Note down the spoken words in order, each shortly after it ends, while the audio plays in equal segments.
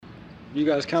you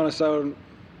guys count us out,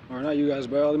 or not you guys,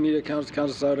 but all the media counts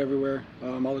us out everywhere,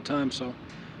 all the time. So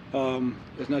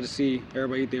it's not to see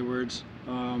everybody eat their words.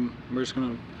 We're just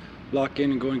gonna lock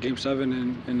in and go in Game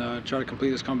 7 and try to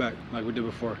complete this comeback like we did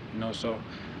before.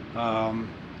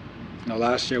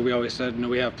 Last year we always said,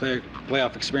 we have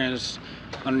playoff experience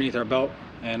underneath our belt,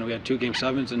 and we had 2 Game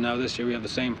 7s, and now this year we have the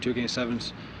same 2 Game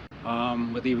 7s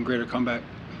with even greater comeback.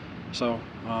 So,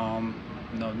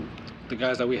 the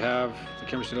guys that we have, the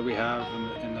chemistry that we have,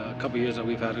 in the couple years that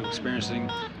we've had experiencing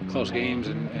close games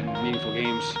and meaningful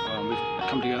games, we've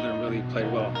come together and really played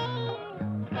well.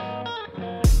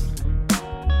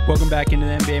 Welcome back into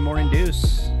the NBA Morning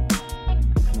Deuce.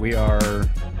 We are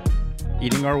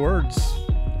eating our words,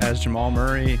 as Jamal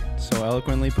Murray so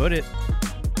eloquently put it.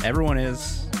 Everyone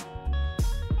is.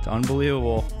 It's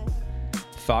unbelievable.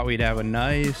 Thought we'd have a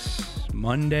nice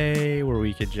Monday where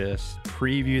we could just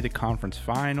preview the conference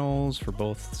finals for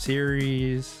both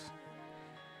series.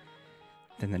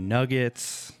 Then the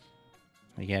Nuggets,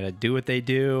 they gotta do what they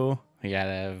do. We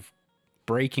gotta have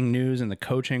breaking news in the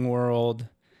coaching world.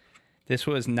 This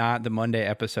was not the Monday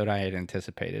episode I had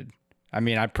anticipated. I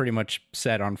mean, I pretty much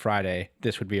said on Friday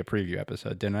this would be a preview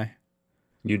episode, didn't I?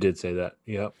 You did say that.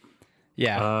 Yep.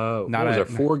 Yeah. What was there,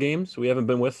 4 games? We haven't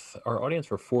been with our audience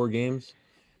for 4 games.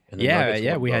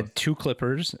 Yeah. We had 2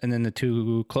 Clippers and then the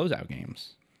 2 closeout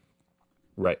games.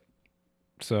 Right.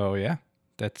 So, yeah.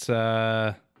 That's...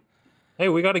 Hey,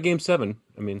 we got a Game 7.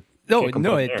 I mean...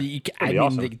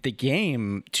 the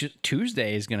game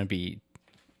Tuesday is going to be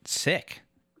sick.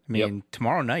 I mean,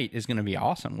 Tomorrow night is going to be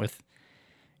awesome with...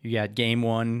 You got Game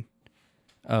 1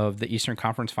 of the Eastern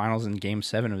Conference Finals and Game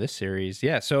 7 of this series.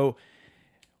 Yeah, so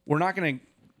we're not going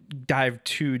to dive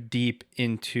too deep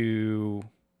into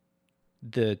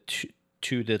the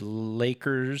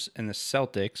Lakers and the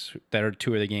Celtics. That are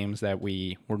 2 of the games that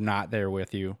we were not there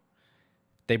with you.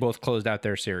 They both closed out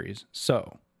their series.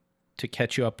 So, to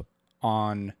catch you up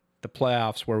on the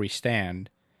playoffs where we stand,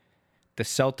 the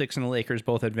Celtics and the Lakers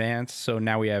both advanced. So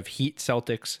now we have Heat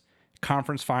Celtics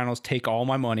Conference Finals. Take all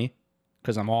my money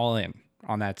because I'm all in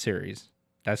on that series.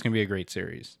 That's going to be a great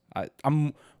series.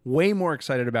 I'm way more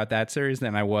excited about that series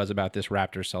than I was about this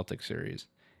Raptors-Celtics series.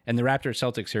 And the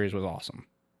Raptors-Celtics series was awesome.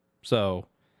 So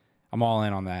I'm all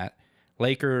in on that.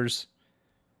 Lakers,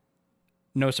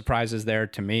 no surprises there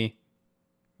to me.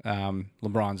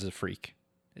 LeBron's a freak.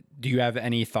 Do you have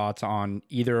any thoughts on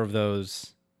either of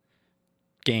those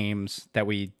games that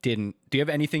we didn't? Do you have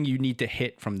anything you need to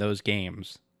hit from those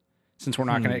games? Since we're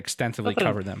not going to extensively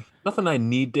cover them. Nothing I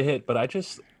need to hit, but I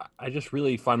just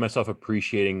really find myself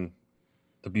appreciating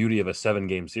the beauty of a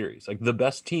 7-game series. Like the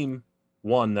best team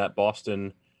won that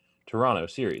Boston-Toronto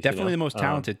series. Definitely the most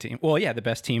talented team. Well, yeah, the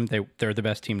best team. They're the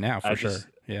best team now for sure.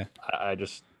 Yeah. I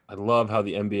love how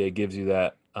the NBA gives you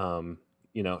that.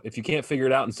 If you can't figure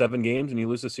it out in 7 games and you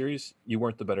lose the series, you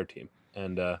weren't the better team.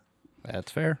 And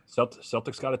that's fair.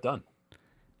 Celtics got it done.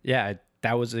 Yeah,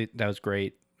 that was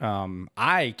great.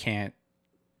 I can't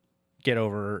get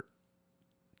over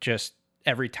just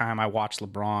every time I watch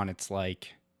LeBron, it's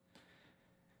like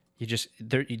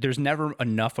there's never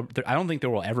enough. I don't think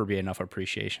there will ever be enough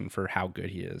appreciation for how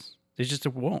good he is.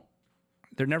 There won't.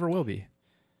 There never will be.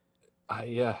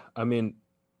 I mean,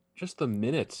 just the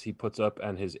minutes he puts up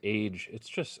and his age, it's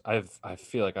just I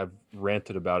feel like I've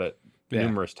ranted about it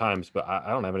numerous times, but I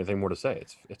don't have anything more to say.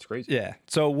 It's crazy. Yeah.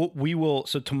 So we will.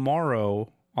 So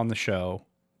tomorrow on the show,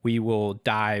 we will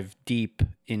dive deep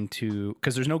into,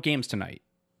 because there's no games tonight.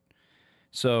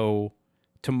 So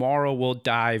tomorrow we'll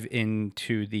dive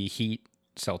into the Heat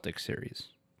Celtics series.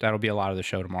 That'll be a lot of the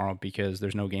show tomorrow because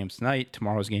there's no games tonight.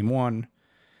 Tomorrow's Game 1.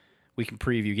 We can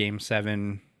preview Game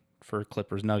 7 for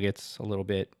Clippers Nuggets a little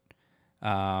bit.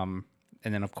 And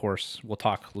then, of course, we'll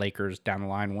talk Lakers down the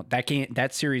line.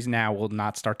 That series now will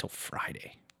not start till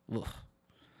Friday. Ugh.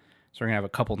 So we're going to have a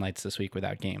couple nights this week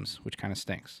without games, which kind of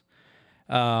stinks.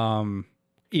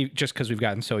 Just because we've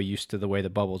gotten so used to the way the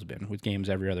bubble's been with games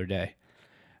every other day.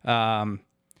 And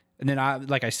then,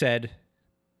 like I said,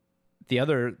 the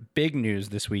other big news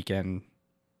this weekend,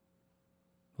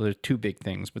 well, there's 2 big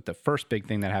things, but the first big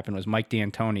thing that happened was Mike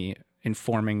D'Antoni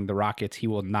informing the Rockets he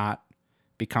will not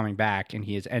be coming back and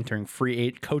he is entering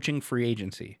coaching free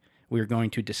agency. We are going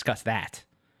to discuss that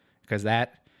because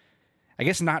that, I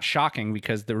guess, not shocking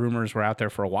because the rumors were out there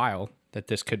for a while that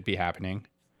this could be happening.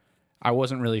 I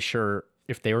wasn't really sure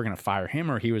if they were going to fire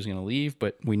him or he was going to leave,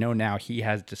 but we know now he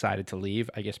has decided to leave,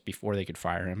 I guess, before they could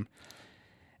fire him.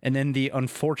 And then the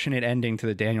unfortunate ending to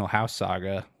the Danuel House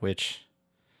Saga, which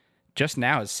just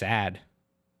now is sad.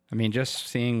 I mean, just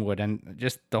seeing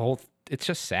it's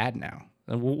just sad now.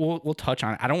 We'll touch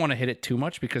on it. I don't want to hit it too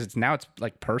much because it's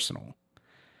like personal.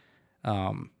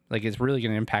 Like it's really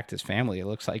going to impact his family. It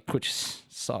looks like, which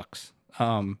sucks.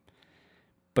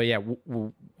 But yeah,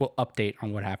 we'll update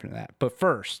on what happened to that. But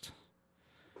first,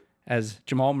 as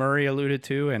Jamal Murray alluded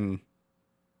to, and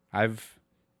I've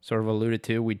sort of alluded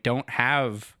to, we don't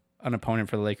have an opponent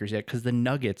for the Lakers yet because the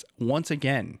Nuggets, once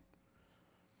again,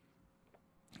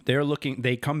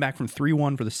 they come back from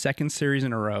 3-1 for the second series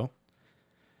in a row.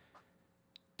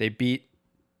 They beat,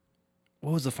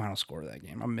 what was the final score of that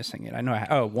game? I'm missing it. I know.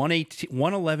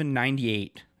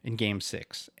 111-98 in game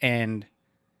 6. And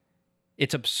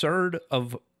it's absurd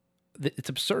how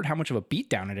much of a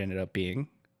beatdown it ended up being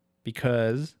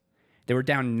because they were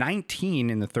down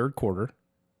 19 in the third quarter.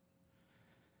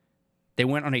 They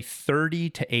went on a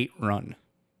 30-8 run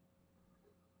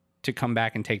to come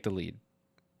back and take the lead.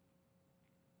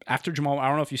 After Jamal, I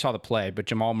don't know if you saw the play, but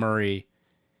Jamal Murray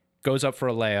goes up for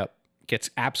a layup,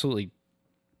 gets absolutely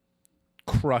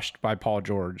crushed by Paul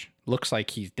George, looks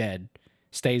like he's dead,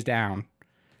 stays down,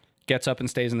 gets up and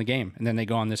stays in the game, and then they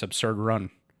go on this absurd run.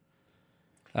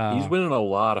 He's winning a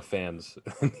lot of fans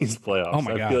in these playoffs. Oh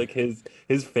my God. I feel like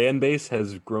his fan base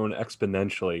has grown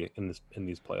exponentially in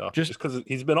these playoffs just because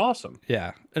he's been awesome.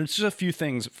 Yeah, and it's just a few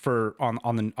things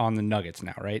on the Nuggets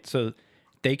now, right? So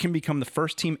they can become the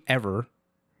first team ever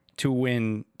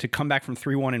to come back from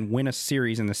 3-1 and win a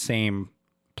series in the same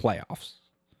playoffs.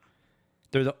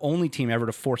 They're the only team ever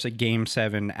to force a Game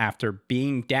 7 after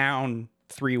being down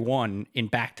 3-1 in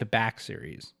back-to-back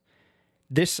series.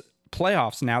 This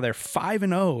playoffs now they're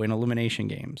 5-0 in elimination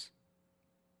games,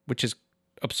 which is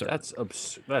absurd. That's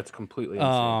absurd. That's completely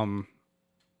insane.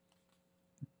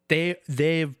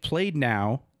 They've played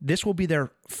now. This will be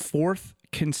their 4th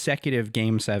consecutive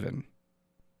Game 7,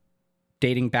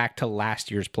 dating back to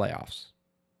last year's playoffs.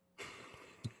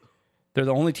 They're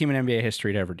the only team in NBA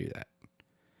history to ever do that.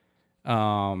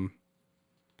 And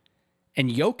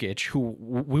Jokic, who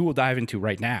we will dive into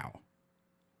right now,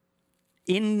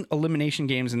 in elimination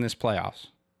games in this playoffs,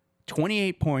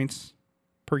 28 points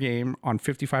per game on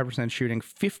 55% shooting,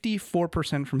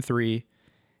 54% from 3,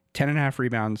 10.5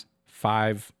 rebounds,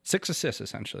 6 assists,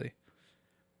 essentially.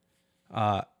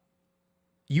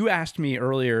 You asked me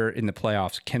earlier in the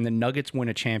playoffs, can the Nuggets win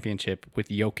a championship with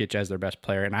Jokic as their best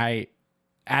player? And I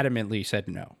adamantly said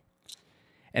no.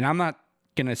 And I'm not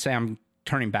going to say I'm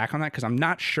turning back on that because I'm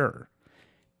not sure.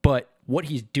 But what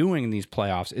he's doing in these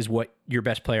playoffs is what your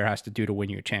best player has to do to win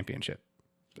you a championship.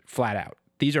 Flat out.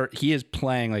 He is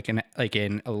playing like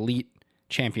an elite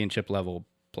championship level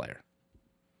player.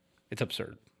 It's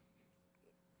absurd.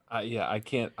 I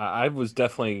can't. I was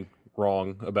definitely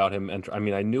wrong about him. And I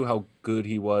mean, I knew how good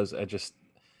he was.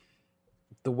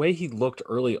 The way he looked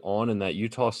early on in that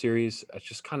Utah series, it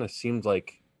just kind of seemed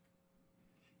like,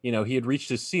 he had reached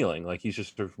his ceiling. Like he's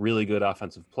just a really good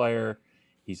offensive player.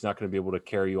 He's not going to be able to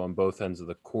carry you on both ends of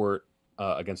the court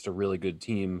against a really good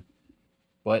team.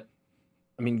 But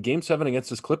I mean, Game 7 against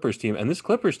this Clippers team, and this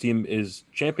Clippers team is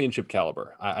championship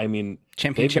caliber. I mean,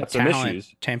 championship they've got talent. some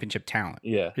issues. Championship talent.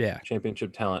 Yeah.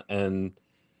 Championship talent. And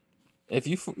if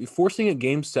you're forcing a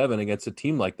Game 7 against a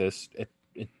team like this,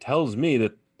 it tells me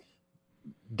that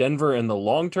Denver in the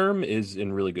long term is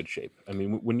in really good shape. I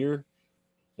mean,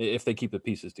 if they keep the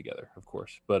pieces together, of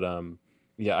course. But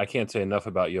yeah, I can't say enough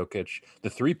about Jokic. The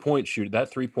 3-point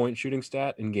shooting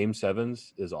stat in Game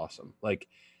 7s is awesome. Like,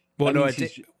 well, no,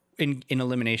 in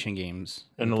elimination games.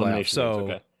 In elimination games,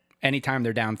 okay. Anytime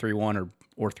they're down 3-1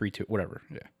 or 3-2, whatever.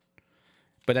 Yeah.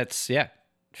 But that's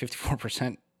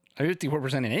 54%.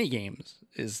 54% in any games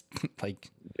is like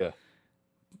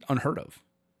unheard of.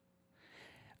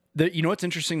 What's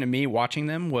interesting to me watching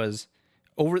them was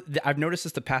I've noticed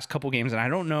this the past couple games, and I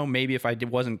don't know maybe if I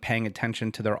wasn't paying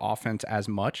attention to their offense as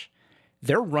much.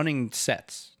 They're running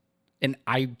sets, and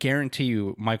I guarantee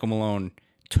you Michael Malone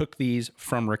took these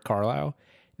from Rick Carlisle.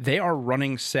 They are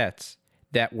running sets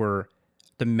that were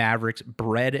the Mavericks'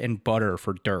 bread and butter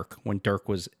for Dirk when Dirk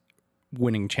was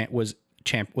was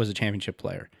a championship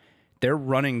player. They're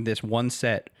running this one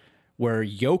set where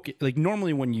Jokic, like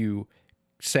normally when you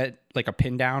set like a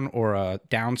pin down or a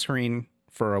down screen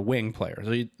for a wing player,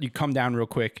 so you come down real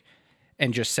quick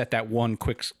and just set that one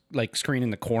quick like screen in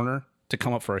the corner to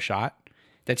come up for a shot.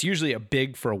 That's usually a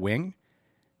big for a wing.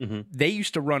 Mm-hmm. They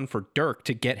used to run for Dirk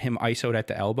to get him ISO'd at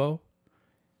the elbow.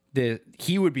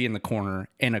 He would be in the corner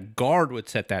and a guard would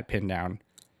set that pin down.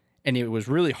 And it was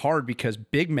really hard because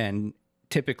big men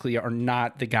typically are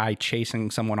not the guy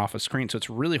chasing someone off a screen. So it's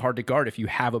really hard to guard if you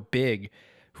have a big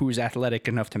who's athletic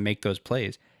enough to make those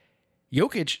plays.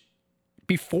 Jokic,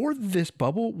 before this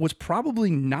bubble, was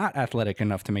probably not athletic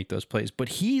enough to make those plays, but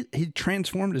he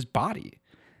transformed his body.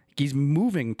 He's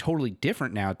moving totally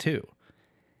different now too.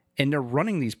 And they're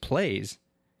running these plays.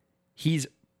 he's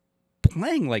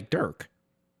playing like Dirk.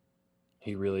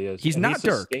 He really is. He's not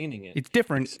Dirk. Sustaining it. It's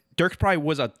different. Dirk probably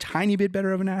was a tiny bit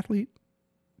better of an athlete.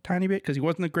 Tiny bit, because he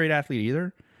wasn't a great athlete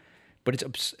either. But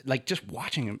it's like just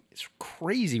watching him, it's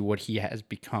crazy what he has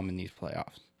become in these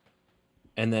playoffs.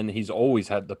 And then he's always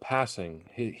had the passing.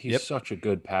 He's such a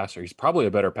good passer. He's probably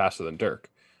a better passer than Dirk,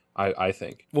 I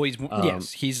think. Well,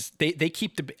 they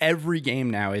keep every game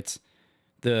now. It's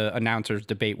the announcers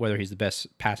debate whether he's the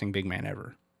best passing big man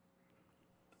ever.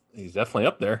 He's definitely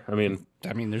up there. I mean,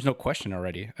 there's no question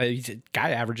already. Guy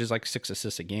averages like 6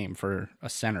 assists a game for a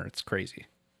center. It's crazy.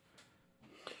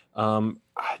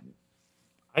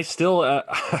 I still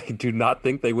I do not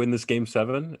think they win this game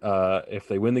 7. If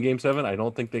they win the game 7, I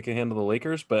don't think they can handle the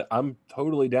Lakers, but I'm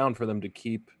totally down for them to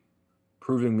keep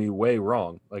proving me way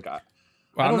wrong. Like I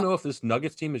don't know if this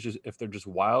Nuggets team is if they're just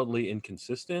wildly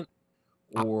inconsistent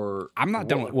or I'm not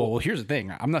done with well, here's the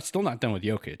thing. I'm still not done with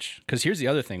Jokic, because here's the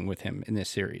other thing with him in this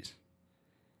series.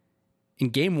 In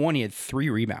game 1, he had 3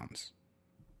 rebounds.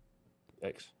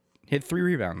 Thanks. He had 3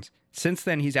 rebounds. Since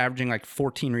then, he's averaging like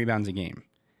 14 rebounds a game.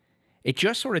 It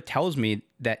just sort of tells me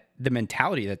that the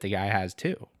mentality that the guy has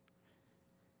too.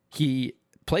 He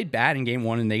played bad in game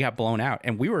 1 and they got blown out.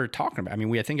 And we were talking about,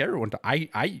 I think everyone,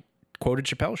 I quoted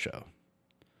Chappelle's show.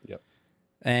 Yep.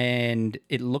 And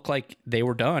it looked like they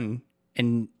were done.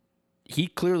 And he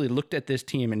clearly looked at this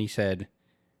team and he said,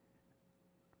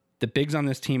 the bigs on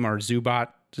this team are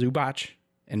Zubac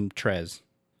and Trez.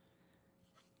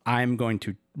 I'm going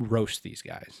to roast these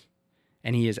guys.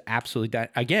 And he is absolutely done.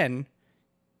 Again,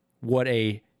 what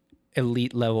a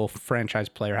elite level franchise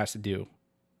player has to do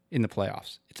in the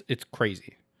playoffs. It's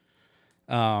crazy.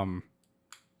 I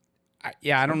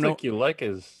don't know. Like you like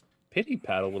his pity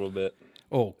pat a little bit.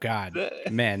 Oh God,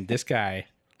 man, this guy.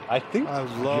 I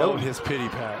love his pity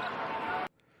pat.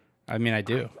 I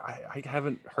do. I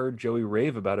haven't heard Joey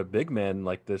rave about a big man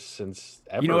like this since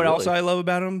ever. You know what else I love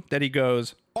about him? That he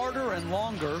goes harder and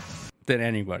longer than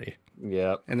anybody.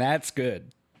 Yeah. And that's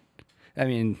good.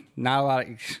 Not a lot.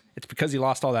 It's because he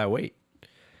lost all that weight.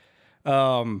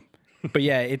 But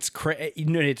yeah, it's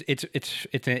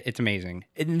it's amazing.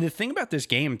 And the thing about this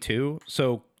game too,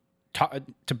 so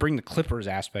to bring the Clippers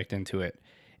aspect into it,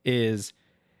 is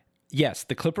yes,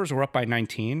 the Clippers were up by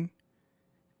 19,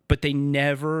 but I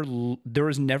never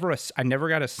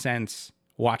got a sense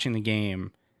watching the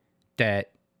game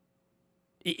that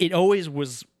it always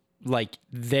was like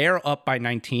they're up by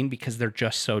 19 because they're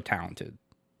just so talented.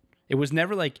 It was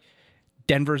never like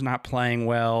Denver's not playing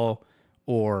well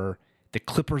or the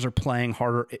Clippers are playing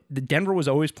harder. Denver was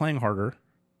always playing harder.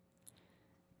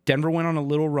 Denver went on a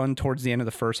little run towards the end of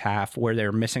the first half where they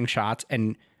were missing shots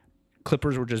and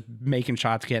Clippers were just making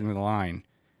shots, getting to the line.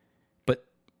 But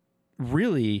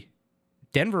really,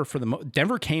 Denver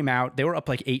came out. They were up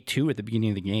like 8-2 at the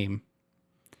beginning of the game.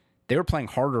 They were playing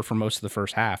harder for most of the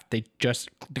first half. The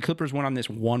Clippers went on this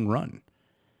one run.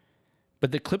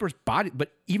 But the Clippers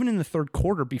but even in the third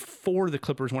quarter, before the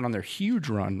Clippers went on their huge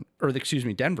run,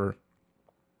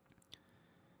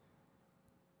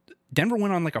 Denver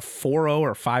went on like a 4-0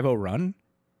 or 5-0 run,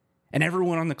 and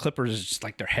everyone on the Clippers is just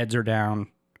like their heads are down.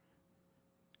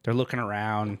 They're looking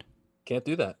around. Can't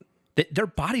do that. Their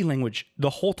body language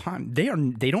the whole time, they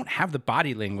don't have the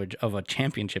body language of a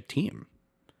championship team.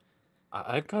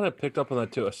 I kind of picked up on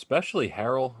that too, especially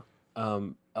Harrell.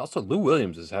 Also, Lou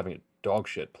Williams is having a dog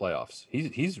shit playoffs.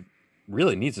 He's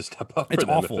really needs to step up for them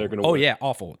awful. if they're going to win. Oh yeah,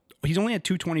 awful. He's only had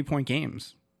 2 20-point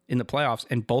games in the playoffs,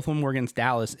 and both of them were against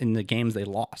Dallas in the games they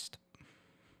lost.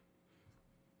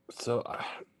 So,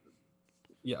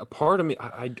 a part of me,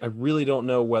 I really don't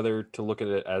know whether to look at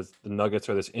it as the Nuggets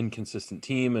are this inconsistent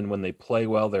team, and when they play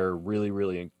well, they're really,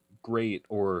 really great,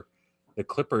 or the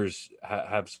Clippers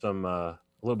have some a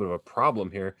little bit of a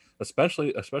problem here,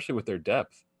 especially with their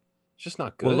depth. It's just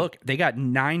not good. Well, look, they got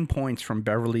 9 points from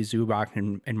Beverly, Zubac,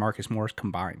 and Marcus Morris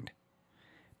combined.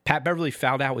 Pat Beverly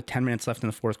fouled out with 10 minutes left in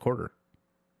the fourth quarter.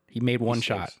 He made one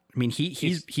shot.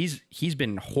 He's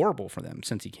been horrible for them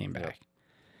since he came back.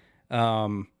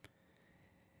 Yeah.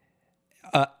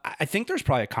 I think there's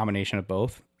probably a combination of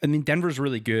both. Denver's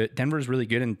really good. Denver's really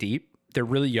good and deep. They're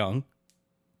really young,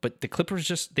 but the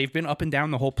Clippers they've been up and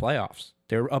down the whole playoffs.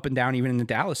 They were up and down even in the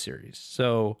Dallas series.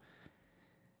 So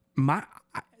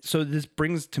this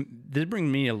brings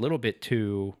me a little bit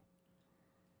to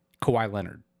Kawhi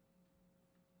Leonard.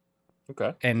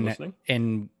 Okay.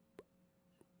 And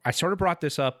I sort of brought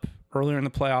this up earlier in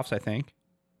the playoffs, I think.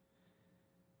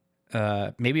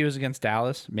 Maybe it was against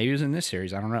Dallas. Maybe it was in this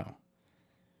series. I don't know.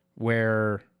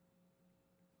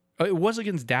 It was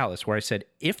against Dallas where I said,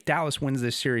 if Dallas wins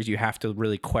this series, you have to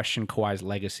really question Kawhi's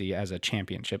legacy as a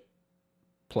championship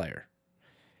player.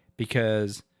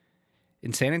 because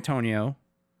in San Antonio,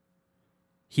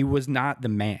 he was not the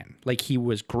man. Like, he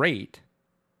was great,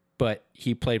 but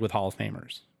he played with Hall of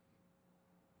Famers.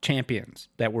 Champions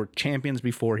that were champions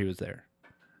before he was there.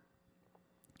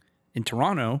 In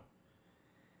Toronto,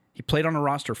 he played on a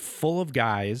roster full of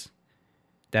guys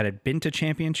that had been to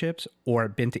championships or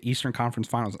had been to Eastern Conference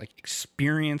Finals, like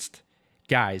experienced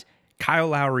guys. Kyle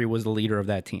Lowry was the leader of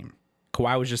that team.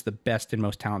 Kawhi was just the best and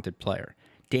most talented player.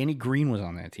 Danny Green was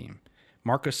on that team.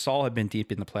 Marcus Gasol had been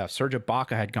deep in the playoffs. Serge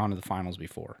Ibaka had gone to the finals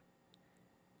before.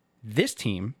 This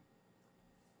team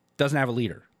doesn't have a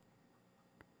leader.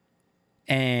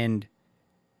 And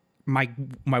my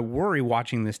worry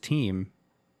watching this team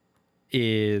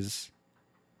is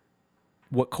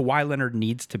what Kawhi Leonard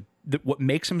needs to, what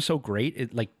makes him so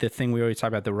great, like the thing we always talk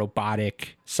about, the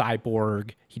robotic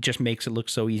cyborg, he just makes it look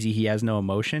so easy, he has no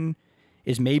emotion,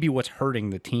 is maybe what's hurting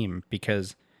the team.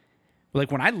 Because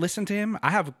like when I listen to him,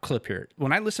 I have a clip here.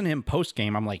 When I listen to him post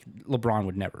game, I'm like, LeBron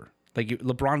would never. Like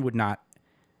LeBron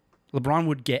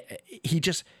would get, he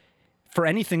just, for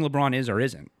anything LeBron is or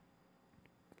isn't,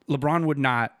 LeBron would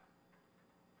not,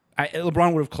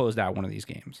 LeBron would have closed out one of these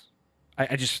games.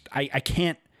 I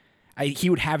can't, he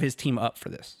would have his team up for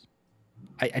this.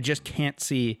 I just can't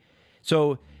see.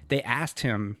 So they asked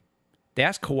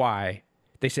Kawhi,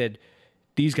 they said,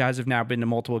 these guys have now been to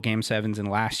multiple game sevens, and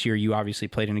last year you obviously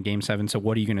played in a game seven. So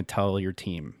what are you going to tell your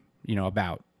team,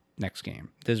 about next game?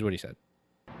 This is what he said.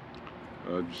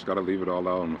 Just got to leave it all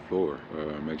out on the floor.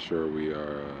 Make sure we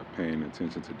are paying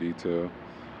attention to detail,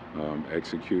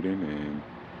 executing and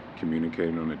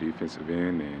communicating on the defensive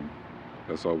end, and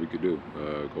that's all we could do.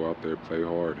 Go out there, play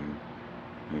hard, and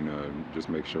just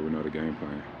make sure we know the game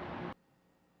plan.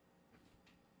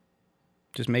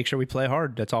 Just make sure we play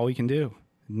hard. That's all we can do.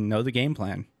 Know the game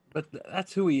plan. But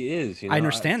that's who he is. I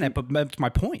understand that, but that's my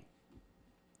point.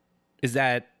 Is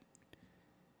that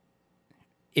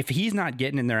if he's not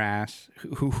getting in their ass,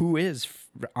 who is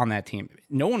on that team?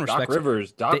 No one respects Doc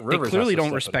Rivers. They clearly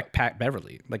don't respect respect Pat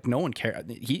Beverly. Like, no one cares.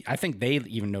 I think they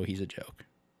even know he's a joke.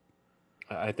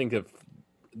 I think if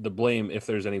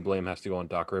there's any blame, has to go on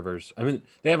Doc Rivers. I mean,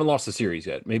 they haven't lost the series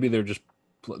yet. Maybe they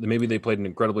played an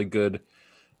incredibly good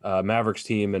Mavericks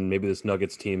team, and maybe this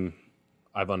Nuggets team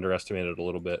I've underestimated a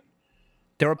little bit.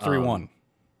 They're up 3-1.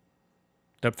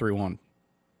 They're up 3-1.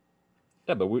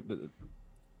 Yeah, but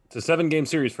it's a 7-game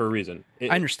series for a reason. I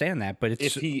understand that, but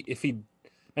if he, and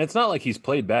it's not like he's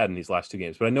played bad in these last 2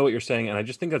 games, but I know what you're saying, and I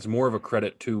just think that's more of a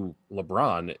credit to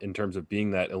LeBron in terms of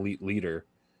being that elite leader.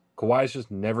 Kawhi's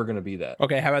just never going to be that.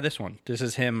 Okay, how about this one? This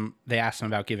is him. They asked him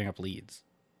about giving up leads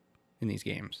in these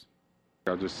games.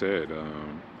 I just said,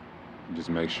 just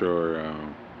make sure,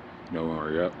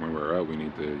 when we're up, we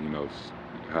need to,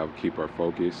 keep our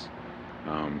focus,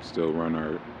 still run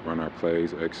our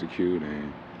plays, execute,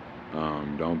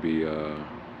 and don't be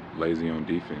lazy on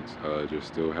defense. Just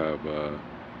still have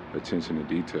attention to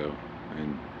detail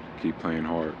and keep playing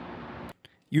hard.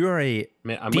 You are a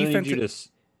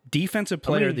defensive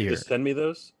player of the year. Just send me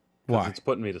those. Why? It's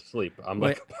putting me to sleep. I'm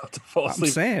about to fall asleep.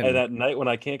 I'm saying. And at night when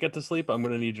I can't get to sleep, I'm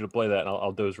going to need you to play that, and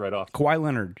I'll doze right off. Kawhi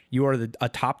Leonard, you are a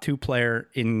top 2 player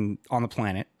on the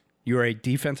planet. You are a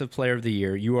defensive player of the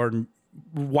year. You are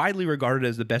widely regarded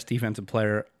as the best defensive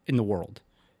player in the world.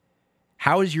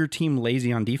 How is your team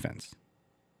lazy on defense?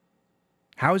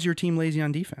 How is your team lazy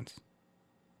on defense?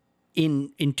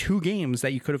 In 2 games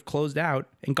that you could have closed out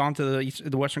and gone to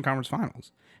the Western Conference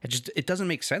Finals. It doesn't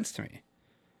make sense to me.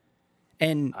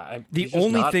 And the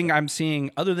only thing I'm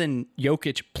seeing, other than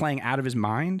Jokic playing out of his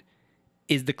mind,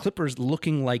 is the Clippers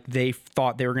looking like they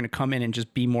thought they were going to come in and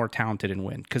just be more talented and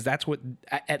win. Because that's what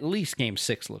at least Game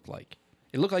 6 looked like.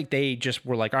 It looked like they just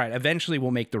were like, all right, eventually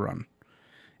we'll make the run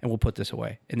and we'll put this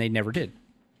away. And they never did.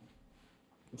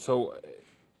 So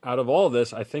out of all of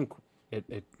this, I think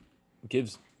it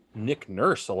gives Nick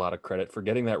Nurse a lot of credit for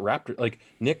getting that Raptor. Like,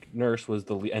 Nick Nurse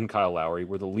and Kyle Lowry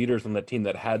were the leaders on that team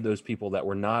that had those people that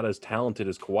were not as talented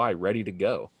as Kawhi ready to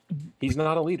go. He's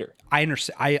not a leader. I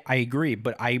understand. I agree,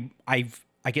 but I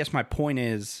guess my point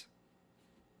is,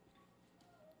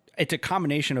 it's a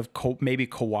combination of maybe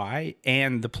Kawhi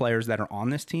and the players that are on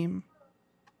this team.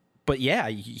 But yeah,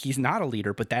 he's not a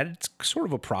leader, but that's sort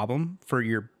of a problem for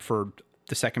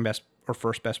the second best or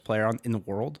first best player in the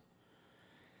world.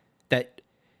 That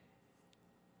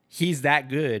he's that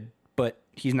good, but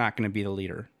he's not going to be the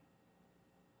leader.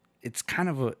 It's kind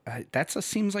of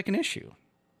seems like an issue.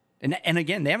 And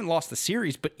again, they haven't lost the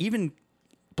series, but even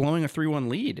blowing a 3-1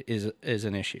 lead is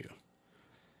an issue.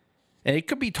 And it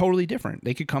could be totally different.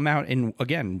 They could come out and,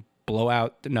 again, blow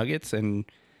out the Nuggets and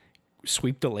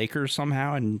sweep the Lakers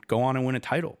somehow and go on and win a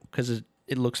title, because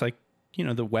it looks like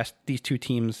the West, these two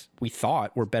teams we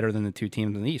thought were better than the two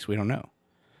teams in the East. We don't know.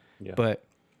 Yeah. But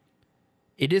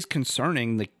it is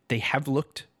concerning. Like, they have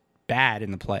looked bad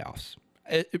in the playoffs.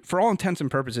 For all intents and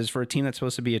purposes, for a team that's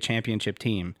supposed to be a championship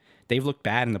team, they've looked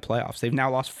bad in the playoffs. They've now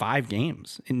lost 5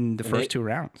 games in the first 2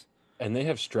 rounds. And they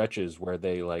have stretches where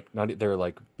they're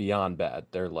beyond bad.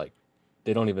 They're like,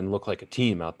 they don't even look like a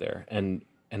team out there. And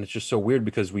it's just so weird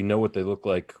because we know what they look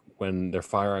like when they're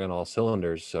firing on all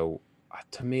cylinders. So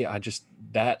to me,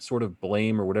 that sort of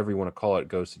blame or whatever you want to call it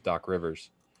goes to Doc Rivers.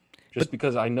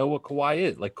 Because I know what Kawhi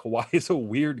is. Like, Kawhi is a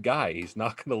weird guy. He's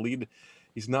not going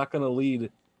to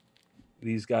lead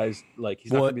these guys. Like,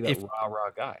 he's not going to be that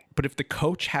rah-rah guy. But if the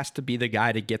coach has to be the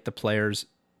guy to get the players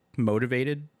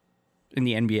motivated in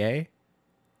the NBA,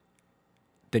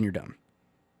 then you're done.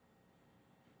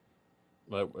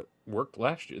 But it worked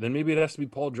last year. Then maybe it has to be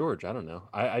Paul George. I don't know.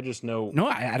 I just know. No,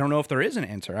 I don't know if there is an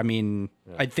answer. I mean,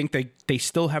 yeah. I think they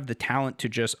still have the talent to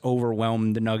just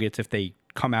overwhelm the Nuggets if they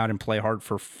come out and play hard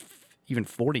for even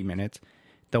 40 minutes.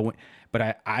 But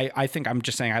I think I'm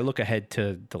just saying I look ahead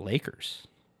to the Lakers.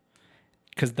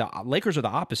 Because the Lakers are the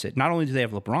opposite. Not only do they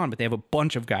have LeBron, but they have a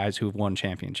bunch of guys who have won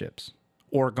championships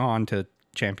or gone to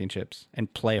championships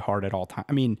and play hard at all times.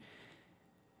 I mean,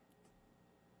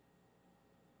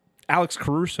 Alex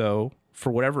Caruso,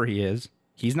 for whatever he is,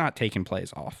 he's not taking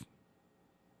plays off.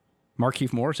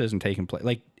 Markieff Morris isn't taking play.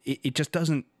 Like, it just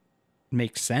doesn't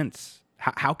make sense.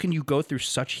 How can you go through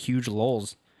such huge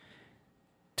lulls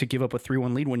to give up a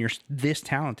 3-1 lead when you're this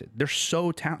talented? They're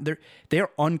so talented. They are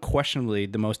unquestionably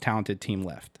the most talented team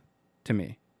left, to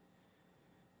me.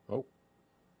 Oh,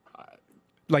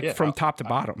 from top to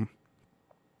bottom.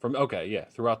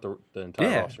 Throughout the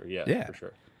entire roster, for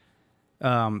sure.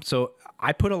 So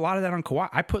I put a lot of that on Kawhi.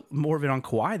 I put more of it on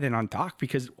Kawhi than on Doc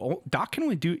because Doc can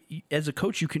only do, as a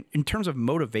coach, you can, in terms of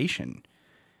motivation,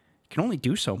 can only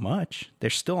do so much. They're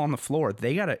still on the floor.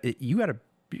 You gotta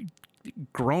be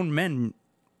grown men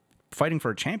fighting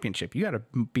for a championship. You gotta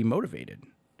be motivated.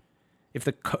 If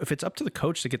it's up to the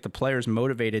coach to get the players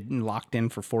motivated and locked in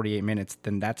for 48 minutes,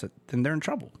 then then they're in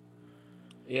trouble.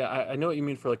 Yeah, I know what you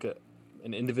mean for like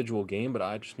an individual game, but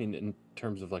I just mean in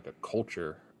terms of like a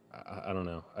culture. I don't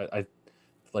know. I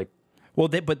like. Well,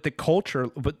 but the culture.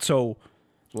 But so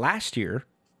last year,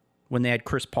 when they had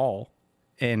Chris Paul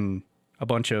and a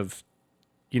bunch of,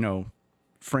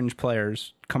 fringe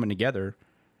players coming together,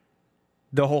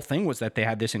 the whole thing was that they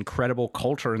had this incredible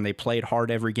culture and they played hard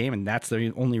every game, and that's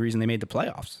the only reason they made the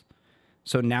playoffs.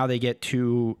 So now they get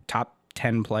 2 top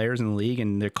 10 players in the league,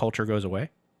 and their culture goes away.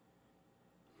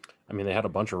 I mean, they had a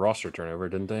bunch of roster turnover,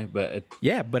 didn't they? But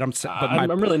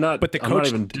I'm really not. But the coach, I'm not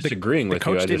even disagreeing with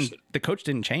you. The coach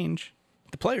didn't change.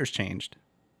 The players changed.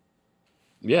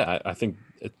 Yeah, I think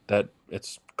that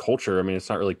it's culture. I mean, it's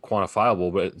not really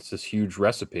quantifiable, but it's this huge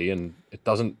recipe, and it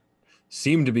doesn't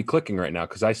seem to be clicking right now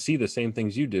because I see the same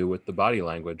things you do with the body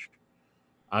language.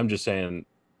 I'm just saying,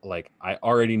 like, I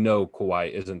already know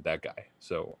Kawhi isn't that guy,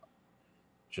 so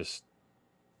just.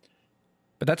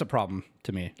 But that's a problem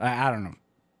to me. I don't know.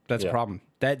 That's a problem.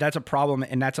 That's a problem,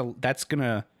 and that's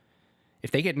gonna.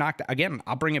 If they get knocked again,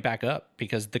 I'll bring it back up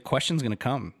because the question's gonna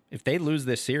come. If they lose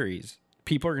this series,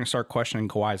 people are gonna start questioning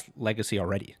Kawhi's legacy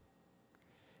already.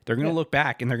 They're gonna look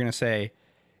back and they're gonna say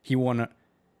he won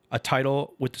a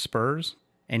title with the Spurs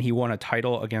and he won a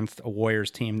title against a Warriors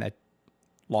team that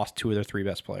lost 2 of their 3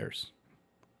 best players.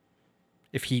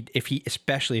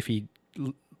 Especially if he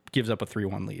gives up a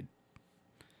 3-1 lead.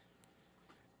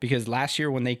 Because last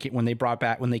year when they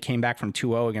came back from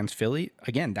 2-0 against Philly,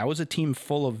 again, that was a team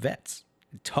full of vets,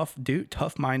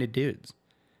 tough-minded dudes,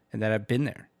 and that have been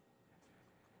there.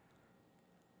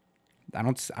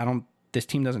 This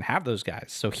team doesn't have those guys,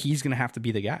 so he's going to have to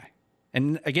be the guy.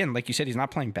 And again, like you said, he's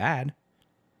not playing bad,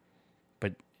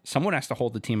 but someone has to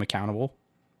hold the team accountable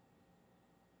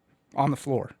on the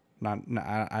floor.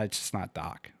 It's just not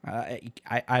Doc. I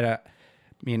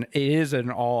mean, it is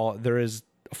there is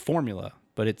a formula.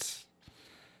 But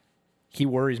he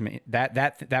worries me.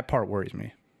 That part worries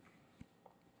me.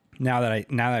 Now that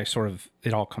I sort of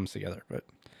it all comes together, but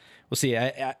we'll see.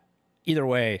 Either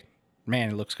way,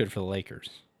 man, it looks good for the Lakers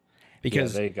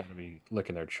because they got to be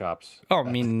licking their chops. Oh, I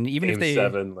mean, even if they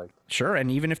 7, like sure, and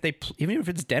even if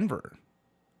it's Denver,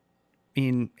 I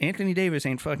mean, Anthony Davis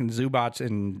ain't fucking Zubats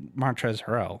and Montrezl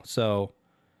Harrell, so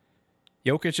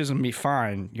Jokic is gonna be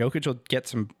fine. Jokic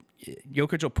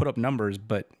will put up numbers,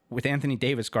 but with Anthony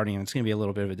Davis guarding him, it's going to be a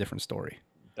little bit of a different story.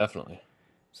 Definitely.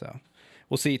 So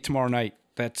we'll see tomorrow night.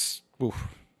 I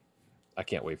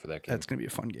can't wait for that game. That's going to be a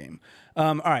fun game.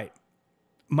 All right.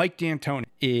 Mike D'Antoni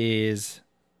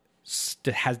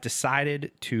has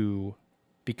decided to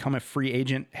become a free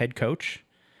agent head coach.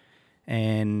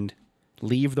 and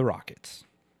leave the Rockets.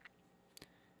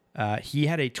 He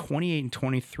had a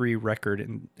 28-23 record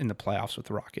in the playoffs with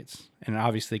the Rockets, and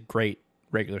obviously great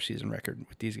regular season record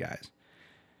with these guys.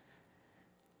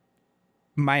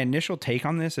 My initial take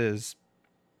on this is,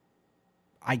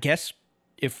 I guess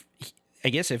if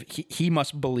he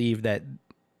must believe that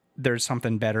there's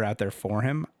something better out there for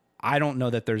him. I don't know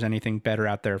that there's anything better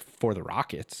out there for the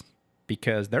Rockets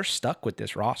because they're stuck with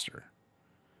this roster.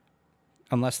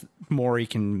 Unless Morey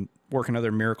can work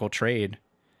another miracle trade.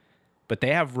 But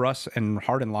they have Russ and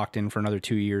Harden locked in for another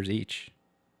 2 years each.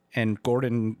 And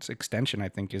Gordon's extension, I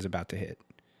think, is about to hit.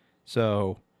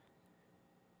 So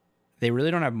they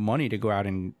really don't have money to go out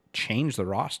and change the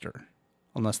roster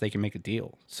unless they can make a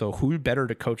deal. So who better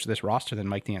to coach this roster than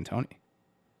Mike D'Antoni?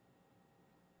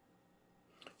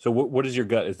 So what is your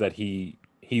gut? Is that he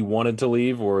wanted to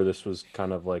leave, or this was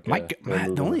kind of like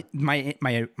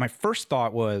my first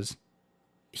thought was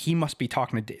he must be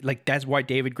talking to, like, that's why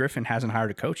David Griffin hasn't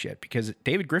hired a coach yet, because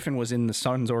David Griffin was in the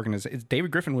Suns organization. David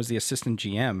Griffin was the assistant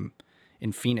GM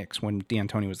in Phoenix when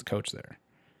D'Antoni was the coach there,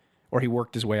 or he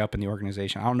worked his way up in the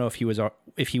organization. I don't know if he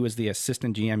was the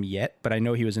assistant GM yet, but I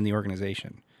know he was in the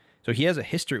organization. So he has a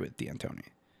history with D'Antoni.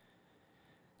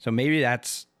 So maybe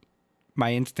that's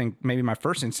my instinct. Maybe my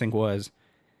first instinct was,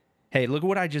 hey, look at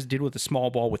what I just did with the small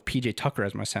ball with PJ Tucker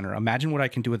as my center. Imagine what I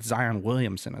can do with Zion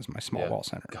Williamson as my small ball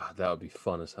center. God, that would be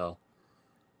fun as hell.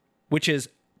 Which is,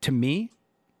 to me,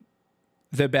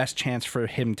 the best chance for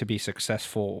him to be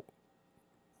successful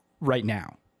right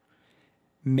now.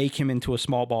 Make him into a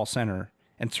small ball center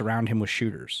and surround him with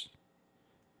shooters.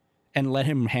 And let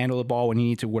him handle the ball when he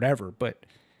needs to, whatever. But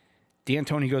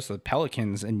D'Antoni goes to the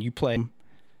Pelicans and you play.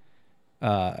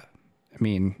 I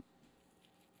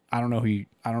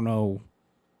don't know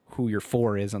who your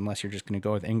four is unless you're just going to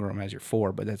go with Ingram as your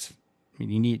four. But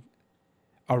you need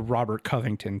a Robert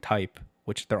Covington type,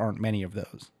 which there aren't many of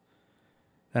those.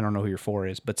 I don't know who your four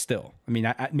is, but still,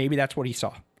 maybe that's what he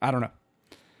saw. I don't know.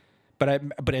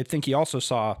 But I think he also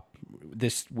saw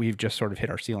this. We've just sort of hit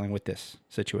our ceiling with this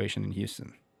situation in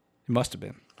Houston. It must have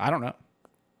been. I don't know.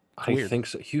 I think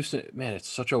so. Houston, man, it's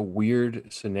such a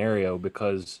weird scenario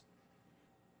because,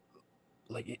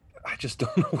 like, I just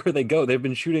don't know where they go. They've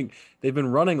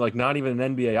been running like not even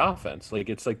an NBA offense. Like,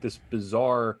 it's like this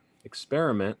bizarre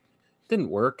experiment. Didn't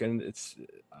work, and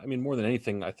more than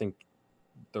anything, I think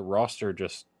the roster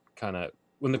just kind of,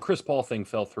 when the Chris Paul thing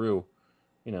fell through,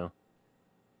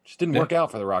 just didn't work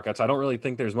out for the Rockets. I don't really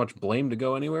think there's much blame to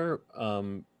go anywhere.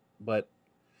 But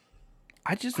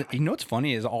I just, what's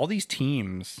funny is all these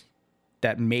teams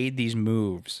that made these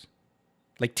moves,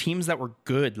 like teams that were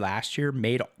good last year,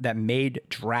 made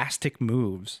drastic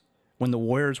moves when the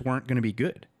Warriors weren't going to be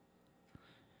good.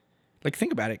 Like,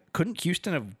 think about it. Couldn't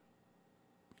Houston have?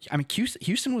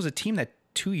 Houston was a team that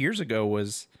 2 years ago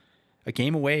was a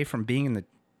game away from being in the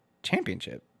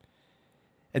championship.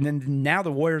 And then now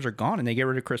the Warriors are gone and they get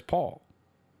rid of Chris Paul.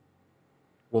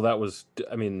 Well, that was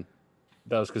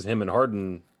because him and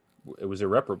Harden, it was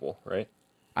irreparable, right?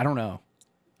 I don't know.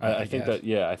 I think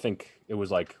I think it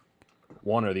was like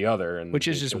one or the other, and which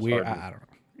is just weird. I don't know.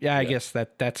 Yeah, I guess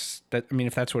that's.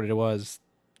 If that's what it was,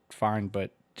 fine,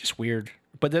 but just weird.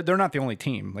 But they're not the only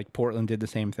team. Like Portland did the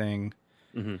same thing.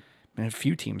 Mm-hmm. And a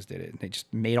few teams did it. They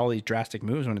just made all these drastic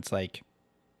moves when it's like,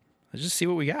 let's just see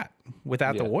what we got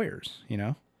without the Warriors,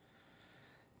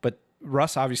 But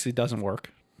Russ obviously doesn't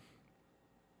work.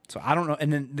 So I don't know.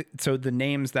 And then, so the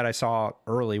names that I saw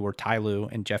early were Ty Lue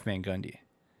and Jeff Van Gundy.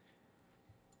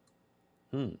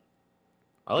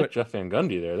 I like Jeff Van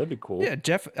Gundy there. That'd be cool. Yeah,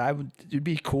 Jeff. It'd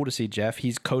be cool to see Jeff.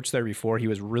 He's coached there before. He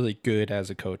was really good as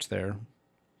a coach there.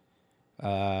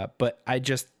 But I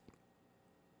just,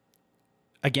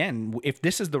 again, if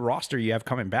this is the roster you have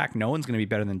coming back, no one's going to be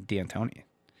better than D'Antoni,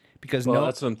 because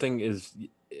that's one thing is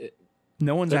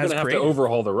no one's going to have to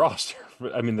overhaul the roster.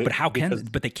 But how can?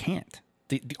 But they can't.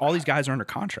 All these guys are under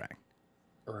contract.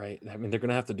 Right. They're going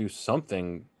to have to do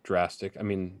something drastic. They're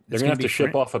going to have to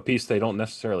ship off a piece they don't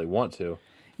necessarily want to.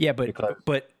 Yeah,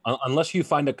 but unless you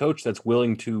find a coach that's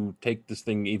willing to take this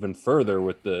thing even further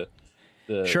with the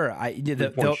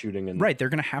shooting and right, they're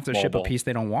going to have to ship a piece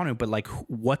they don't want to. But like,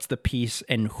 what's the piece,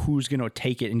 and who's going to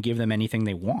take it and give them anything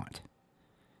they want?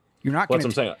 You're not going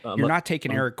to. You're not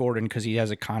taking Eric Gordon because he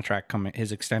has a contract coming.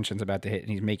 His extension's about to hit,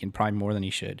 and he's making probably more than he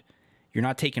should. You're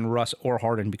not taking Russ or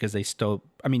Harden because they still.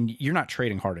 You're not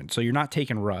trading Harden, so you're not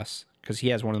taking Russ because he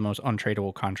has one of the most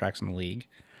untradeable contracts in the league.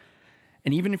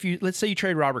 And even if let's say you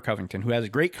trade Robert Covington, who has a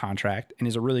great contract and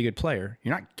is a really good player,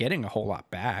 you're not getting a whole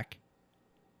lot back.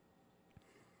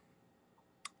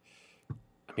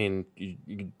 You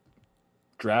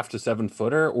draft a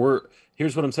 7-footer, or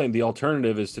here's what I'm saying. The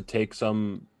alternative is to take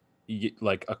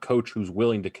like a coach who's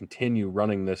willing to continue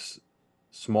running this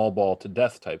small ball to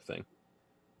death type thing.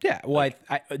 Yeah, well,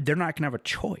 they're not going to have a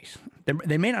choice.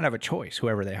 They may not have a choice,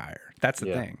 whoever they hire. That's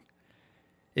the thing.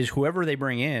 Is whoever they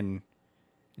bring in,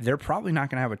 they're probably not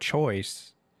going to have a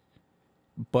choice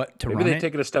but to Maybe run they it.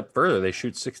 take it a step further. They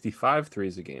shoot 65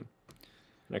 threes a game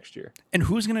next year. And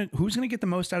who's gonna get the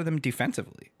most out of them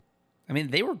defensively? I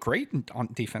mean, they were great on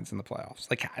defense in the playoffs.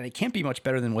 Like, they can't be much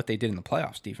better than what they did in the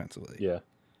playoffs defensively. Yeah.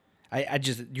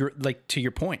 You're like, to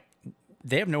your point,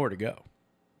 they have nowhere to go.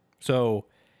 So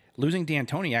losing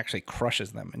D'Antoni actually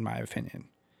crushes them, in my opinion.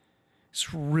 It's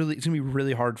gonna be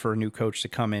really hard for a new coach to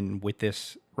come in with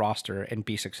this roster and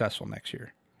be successful next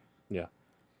year. Yeah.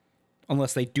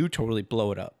 Unless they do totally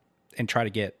blow it up and try to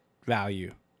get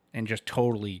value and just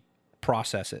totally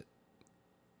process it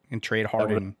and trade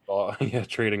Harden.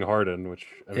 Trading Harden, which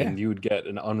I mean, you would get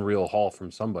an unreal haul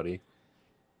from somebody.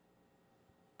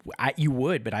 You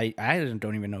would, but I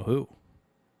don't even know who.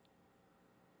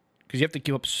 Because you have to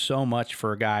give up so much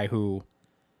for a guy who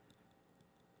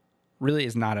really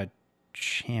is not a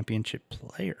championship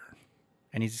player,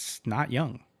 and he's not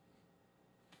young.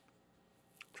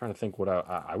 I'm trying to think what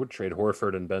I would trade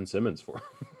Horford and Ben Simmons for.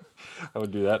 I would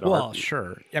do that. Well,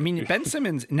 sure. I mean, Ben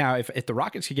Simmons. Now, if the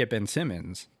Rockets could get Ben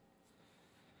Simmons,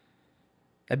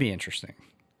 that'd be interesting.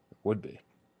 Would be.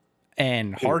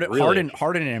 And Harden and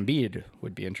Embiid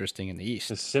would be interesting in the East.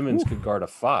 Because Simmons could guard a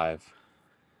 5.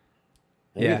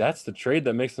 Maybe that's the trade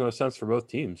that makes the most sense for both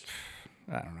teams.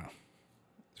 I don't know.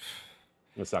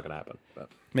 It's not going to happen. But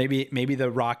maybe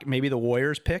the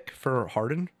Warriors pick for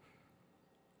Harden.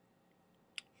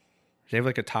 They have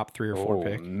like a top 3 or 4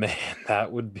 pick. Man,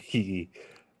 that would be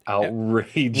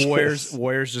outrageous.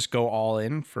 Warriors just go all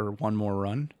in for one more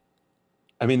run.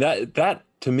 I mean, that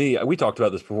to me, we talked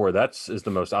about this before. Is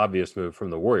the most obvious move from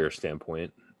the Warriors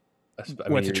standpoint.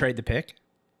 To trade the pick?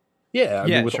 Yeah, I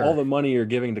mean, with sure. all the money you're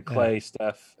giving to Clay,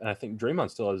 Steph, and I think Draymond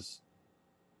still has.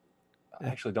 I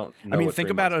actually don't know. I mean, think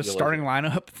about a starting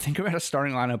lineup. Think about a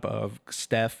starting lineup of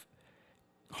Steph,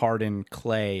 Harden,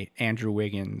 Clay, Andrew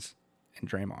Wiggins, and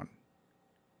Draymond.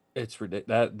 It's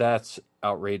ridiculous. That's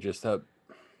outrageous. That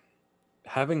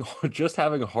having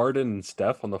Harden and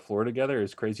Steph on the floor together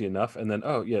is crazy enough. And then,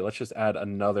 let's just add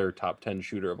another top 10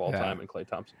 shooter of all time in Klay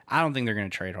Thompson. I don't think they're going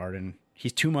to trade Harden.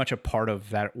 He's too much a part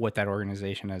of what that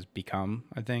organization has become,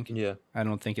 I think. Yeah. I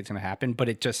don't think it's going to happen, but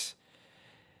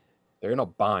they're in a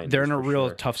bind. They're in a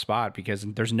real tough spot because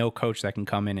there's no coach that can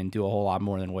come in and do a whole lot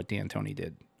more than what D'Antoni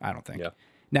did, I don't think. Yeah.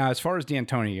 Now, as far as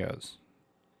D'Antoni goes,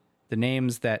 the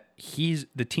teams that he's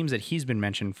been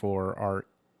mentioned for are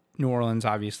New Orleans,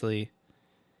 obviously,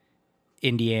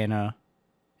 Indiana,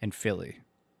 and Philly.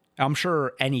 I'm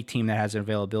sure any team that has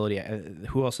availability.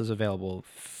 Who else is available?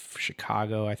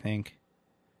 Chicago, I think,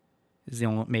 is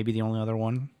maybe the only other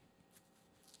one.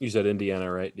 You said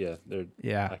Indiana, right? Yeah.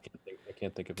 Yeah. I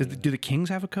can't think of. Do the Kings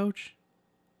have a coach?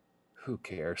 Who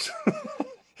cares?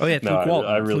 Oh yeah, it's Luke Walton.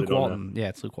 I really don't Walton. know. Yeah,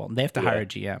 it's Luke Walton. They have to hire a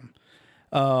GM.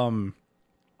 I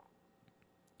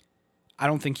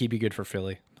don't think he'd be good for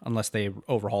Philly unless they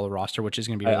overhaul the roster, which is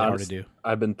going to be really hard to do.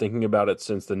 I've been thinking about it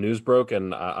since the news broke,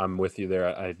 and I'm with you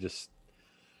there.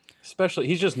 Especially,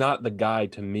 he's just not the guy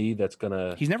to me that's going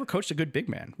to... He's never coached a good big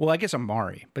man. Well, I guess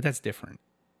Amari, but that's different.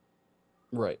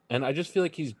 Right. And I just feel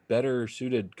like he's better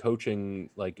suited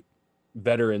coaching, like,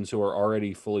 veterans who are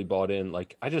already fully bought in.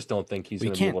 Like, I just don't think he's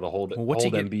going to be able to hold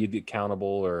Embiid accountable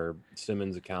or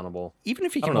Simmons accountable. Even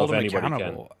if he can hold him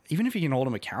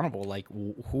accountable, like,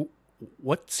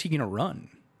 what's he going to run?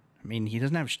 I mean,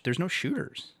 there's no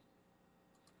shooters.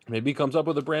 Maybe he comes up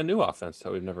with a brand new offense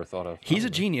that we've never thought of. He's a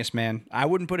genius, man. I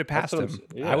wouldn't put it past him.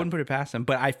 I wouldn't put it past him.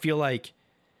 But I feel like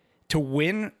to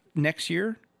win next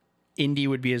year, Indy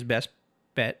would be his best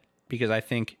bet because I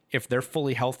think if they're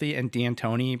fully healthy and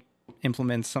D'Antoni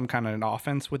implements some kind of an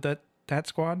offense with that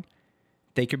squad,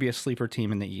 they could be a sleeper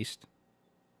team in the East.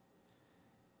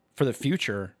 For the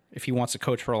future, if he wants to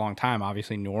coach for a long time,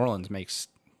 obviously New Orleans makes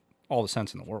all the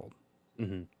sense in the world.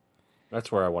 Mm-hmm. That's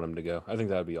where I want him to go. I think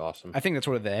that would be awesome. I think that's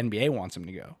where the NBA wants him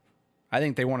to go. I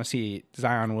think they want to see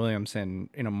Zion Williamson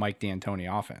in a Mike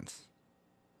D'Antoni offense.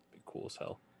 Be cool as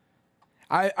hell.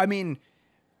 I mean,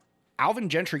 Alvin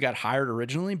Gentry got hired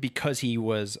originally because he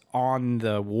was on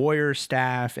the Warriors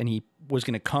staff and he was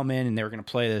going to come in and they were going to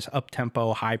play this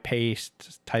up-tempo,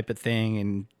 high-paced type of thing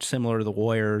and similar to the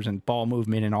Warriors and ball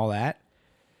movement and all that.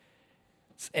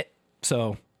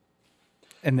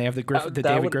 And they have the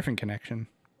David Griffin connection.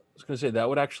 I was going to say, that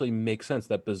would actually make sense.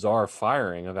 That bizarre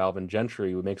firing of Alvin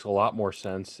Gentry makes a lot more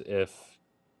sense if,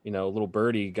 little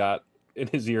birdie got in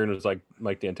his ear and was like,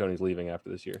 Mike D'Antoni's leaving after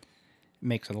this year.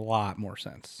 Makes a lot more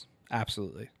sense.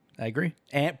 Absolutely. I agree.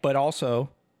 But also,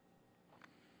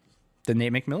 the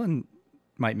Nate McMillan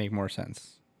might make more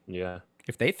sense. Yeah.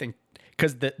 If they think,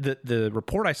 because the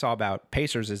report I saw about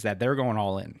Pacers is that they're going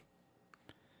all in.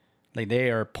 Like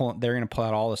they're going to pull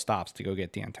out all the stops to go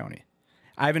get D'Antoni.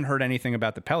 I haven't heard anything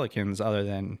about the Pelicans other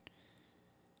than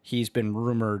he's been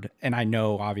rumored, and I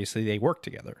know obviously they work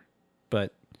together,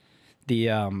 but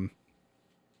the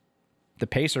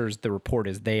Pacers, the report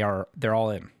is they're all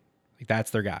in. Like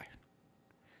that's their guy.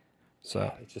 So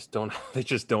yeah, they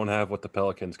just don't have what the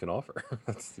Pelicans can offer.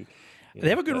 They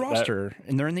have a good roster,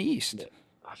 and they're in the East.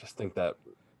 I just think that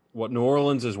what New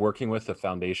Orleans is working with, the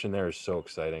foundation there is so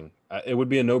exciting. It would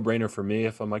be a no-brainer for me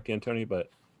if I'm Mike D'Antoni, but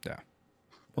yeah,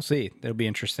 we'll see. It'll be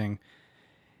interesting.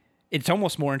 It's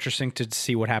almost more interesting to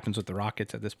see what happens with the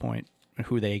Rockets at this point, and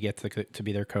who they get to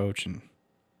be their coach. And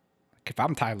if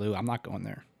I'm Ty Lue, I'm not going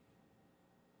there.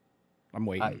 I'm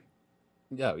waiting.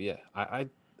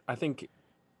 I think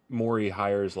Morey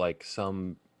hires like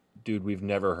some dude we've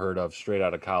never heard of straight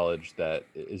out of college that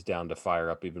is down to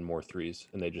fire up even more threes,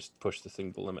 and they just push the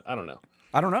thing to the limit. I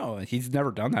don't know. He's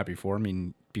never done that before. I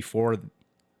mean, before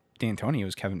D'Antoni, it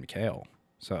was Kevin McHale.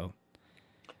 So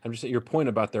I'm just saying your point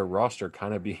about their roster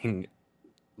kind of being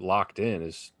locked in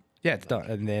is it's done.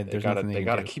 And they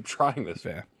got to keep trying this.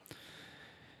 Yeah.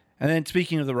 And then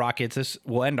speaking of the Rockets, this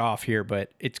will end off here,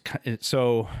 but it's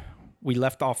so we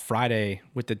left off Friday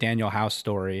with the Danuel House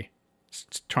story,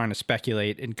 trying to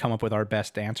speculate and come up with our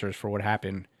best answers for what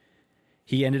happened.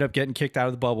 He ended up getting kicked out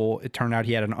of the bubble. It turned out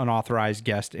he had an unauthorized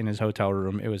guest in his hotel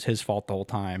room. It was his fault the whole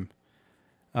time.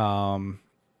 And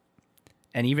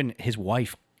even his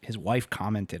wife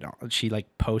commented on, she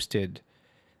like posted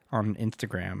on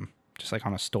Instagram, just like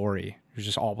on a story. It was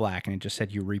just all black and it just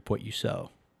said, "You reap what you sow."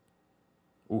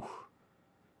 Ooh.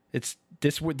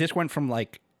 This went from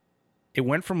like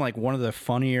one of the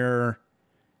funnier,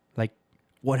 like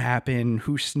what happened,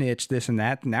 who snitched, this and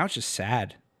that. Now it's just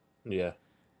sad. Yeah.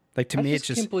 Like to me, it's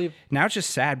just now it's just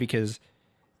sad because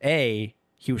he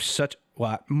was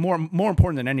more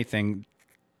important than anything.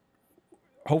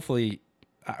 Hopefully,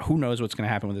 who knows what's going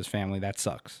to happen with his family? That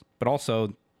sucks. But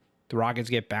also, the Rockets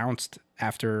get bounced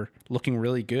after looking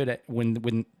really good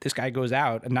when this guy goes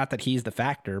out. And not that he's the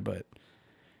factor, but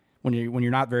when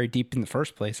you're not very deep in the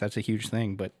first place, that's a huge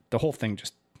thing. But the whole thing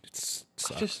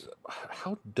sucks. Just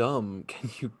how dumb can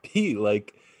you be?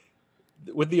 Like,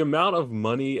 with the amount of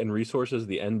money and resources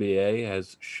the NBA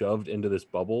has shoved into this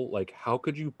bubble, like how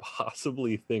could you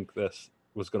possibly think this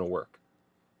was going to work?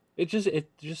 It's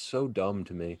just so dumb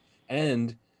to me.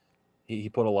 And he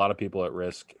put a lot of people at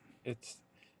risk. It's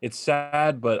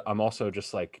sad, but I'm also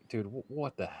just like, dude,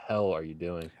 what the hell are you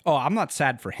doing? Oh, I'm not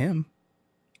sad for him.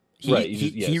 Like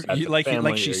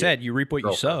she said, you reap what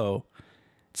you sow.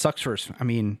 It sucks for us. I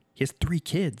mean, he has 3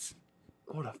 kids.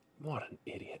 What an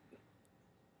idiot.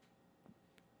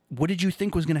 What did you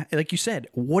think was going to, like you said,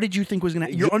 what did you think was going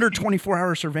to, you're under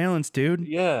 24-hour surveillance, dude.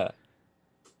 Yeah.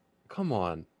 Come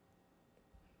on.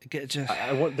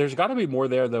 There's got to be more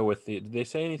there, though, did they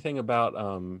say anything about,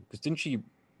 because didn't she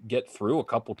get through a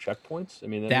couple checkpoints? I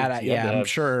mean, I'm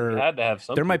sure had to have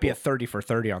some. There might be a 30 for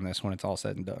 30 on this when it's all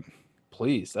said and done.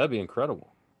 Please, that'd be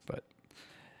incredible. But,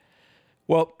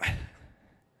 well,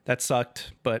 that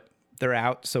sucked, but they're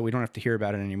out, so we don't have to hear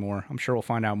about it anymore. I'm sure we'll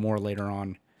find out more later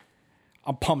on.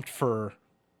 I'm pumped for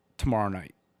tomorrow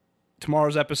night.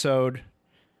 Tomorrow's episode,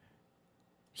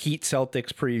 Heat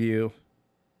Celtics preview.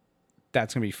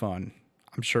 That's going to be fun.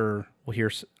 I'm sure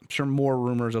more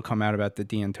rumors will come out about the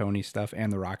D'Antoni stuff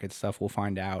and the Rockets stuff. We'll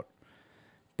find out.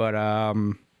 But,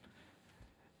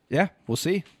 yeah, we'll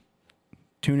see.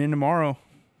 Tune in tomorrow.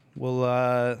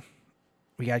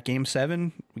 We got Game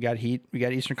 7. We got Heat. We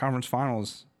got Eastern Conference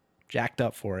Finals. Jacked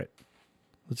up for it.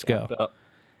 Let's go.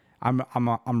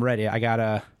 I'm ready. I got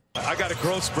a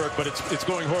growth spurt, but it's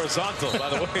going horizontal by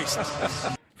the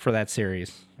way. For that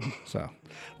series. So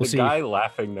we'll see. The guy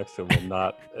laughing next to him will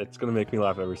not. It's going to make me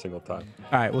laugh every single time.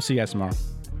 All right. We'll see you guys tomorrow.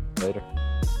 Later.